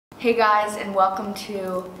Hey guys, and welcome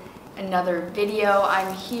to another video.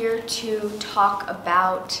 I'm here to talk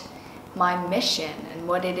about my mission and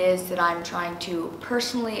what it is that I'm trying to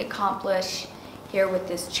personally accomplish here with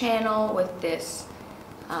this channel, with this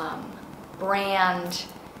brand.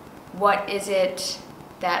 What is it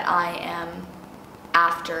that I am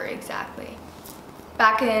after exactly?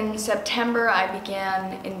 Back in September, I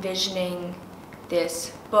began envisioning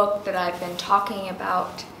this book that I've been talking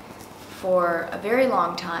about for a very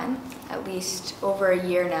long time, at least over a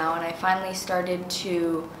year now, and I finally started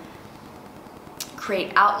to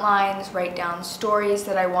create outlines, write down stories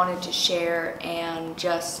that I wanted to share, and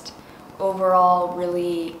just overall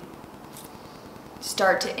really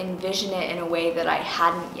start to envision it in a way that I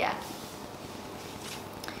hadn't yet.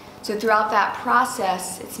 So throughout that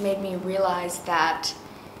process, it's made me realize that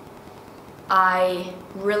I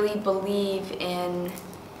really believe in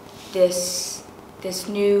this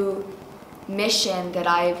new mission that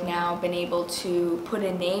I've now been able to put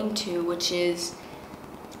a name to, which is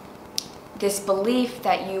this belief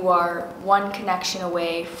that you are one connection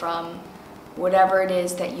away from whatever it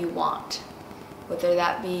is that you want. Whether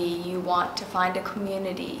that be you want to find a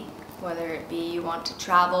community, whether it be you want to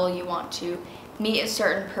travel, you want to meet a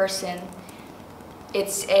certain person.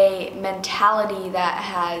 It's a mentality that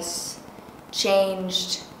has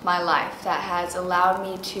changed my life, that has allowed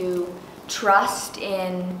me to trust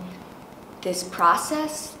in this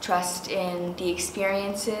process, trust in the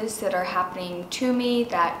experiences that are happening to me,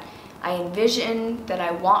 that I envision, that I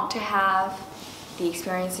want to have, the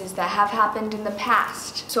experiences that have happened in the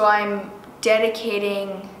past. So I'm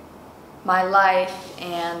dedicating my life,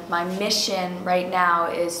 and my mission right now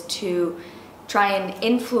is to try and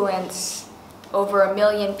influence over 1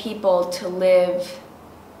 million people to live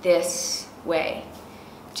this way,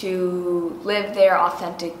 to live their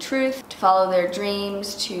authentic truth, to follow their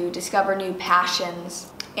dreams, to discover new passions.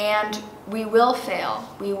 And we will fail.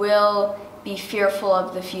 We will be fearful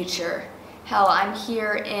of the future. Hell, I'm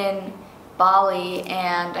here in Bali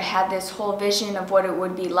and I had this whole vision of what it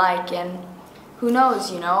would be like, and who knows,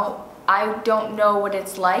 I don't know what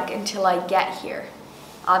it's like until I get here.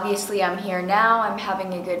 Obviously, I'm here now, I'm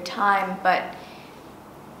having a good time, but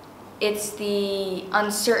it's the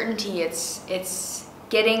uncertainty, it's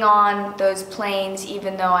getting on those planes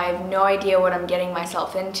even though I have no idea what I'm getting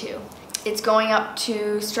myself into. It's going up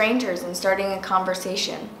to strangers and starting a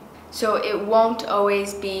conversation. So it won't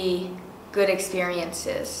always be good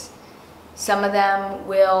experiences. Some of them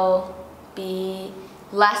will be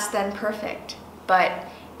less than perfect, but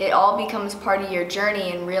it all becomes part of your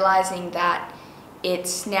journey, and realizing that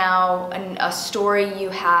it's now a story you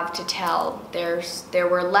have to tell. There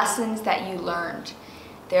were lessons that you learned.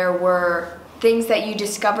 There were things that you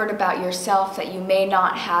discovered about yourself that you may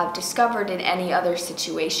not have discovered in any other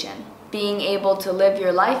situation. Being able to live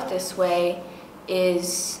your life this way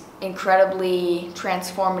is incredibly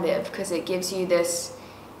transformative, because it gives you this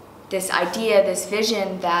idea, this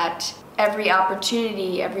vision that every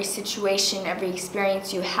opportunity, every situation, every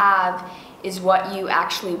experience you have is what you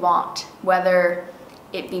actually want. Whether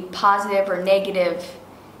it be positive or negative,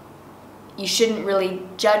 you shouldn't really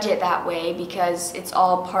judge it that way, because it's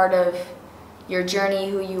all part of your journey,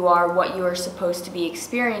 who you are, what you are supposed to be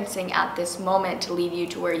experiencing at this moment to lead you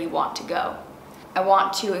to where you want to go. I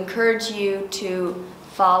want to encourage you to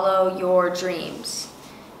follow your dreams,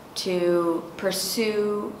 to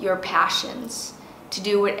pursue your passions, to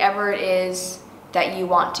do whatever it is that you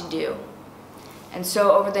want to do. And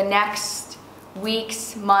so over the next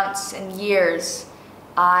weeks, months, and years,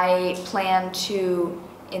 I plan to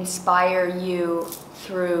inspire you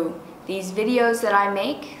through these videos that I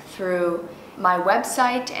make, through my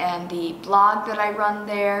website and the blog that I run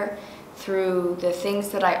there, through the things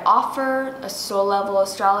that I offer, soul level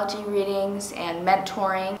astrology readings and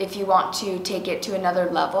mentoring if you want to take it to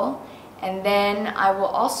another level. And then I will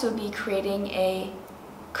also be creating a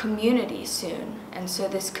community soon. And so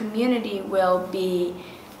this community will be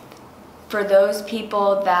for those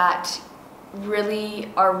people that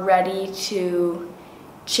really are ready to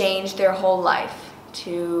change their whole life,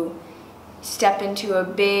 to step into a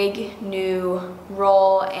big new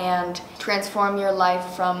role and transform your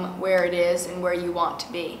life from where it is and where you want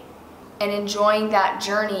to be. And enjoying that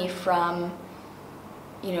journey from,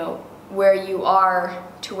 where you are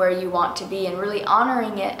to where you want to be, and really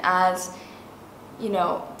honoring it as,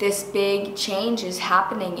 this big change is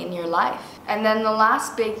happening in your life. And then the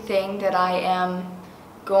last big thing that I am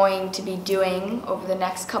going to be doing over the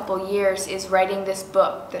next couple years is writing this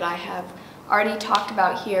book that I have already talked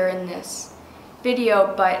about here in this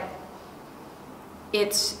video, but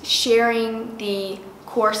it's sharing the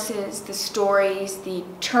courses, the stories, the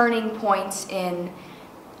turning points in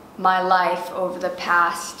my life over the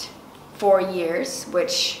past 4 years,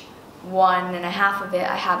 which 1.5 of it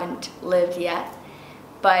I haven't lived yet.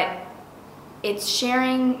 But it's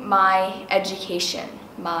sharing my education,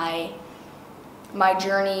 my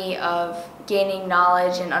journey of gaining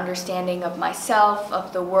knowledge and understanding of myself,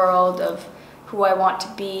 of the world, of who I want to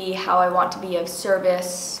be, how I want to be of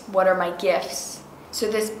service, what are my gifts. So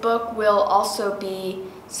this book will also be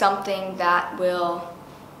something that will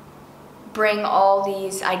bring all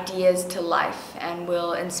these ideas to life and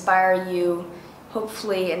will inspire you,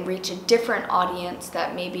 hopefully, and reach a different audience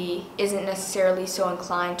that maybe isn't necessarily so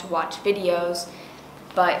inclined to watch videos,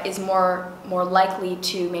 but is more likely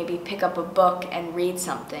to maybe pick up a book and read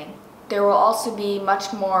something. There will also be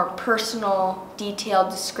much more personal,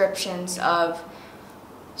 detailed descriptions of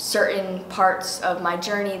certain parts of my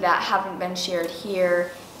journey that haven't been shared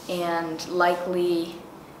here and likely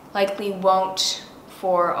won't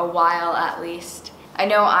for a while at least. I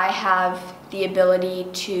know I have the ability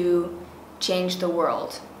to change the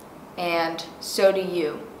world, and so do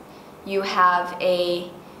you. You have a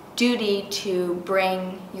duty to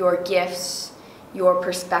bring your gifts, your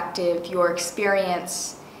perspective, your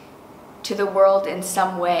experience to the world in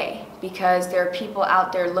some way, because there are people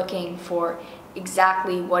out there looking for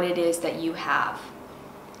exactly what it is that you have.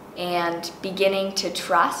 And beginning to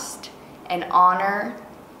trust and honor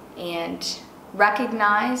and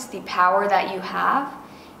recognize the power that you have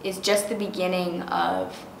is just the beginning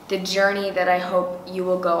of the journey that I hope you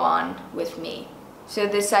will go on with me. So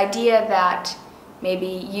this idea that maybe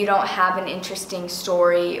you don't have an interesting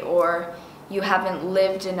story, or you haven't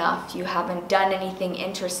lived enough, you haven't done anything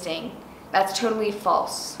interesting, that's totally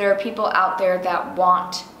false. There are people out there that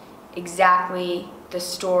want exactly the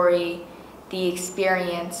story, the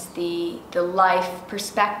experience, the life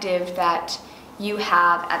perspective that you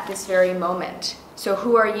have at this very moment. So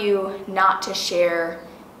who are you not to share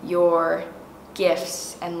your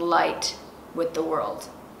gifts and light with the world?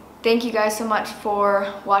 Thank you guys so much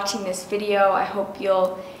for watching this video. I hope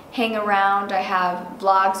you'll hang around. I have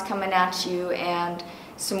vlogs coming at you and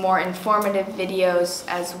some more informative videos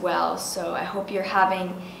as well. So I hope you're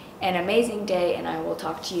having an amazing day, and I will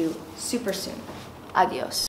talk to you super soon. Adios.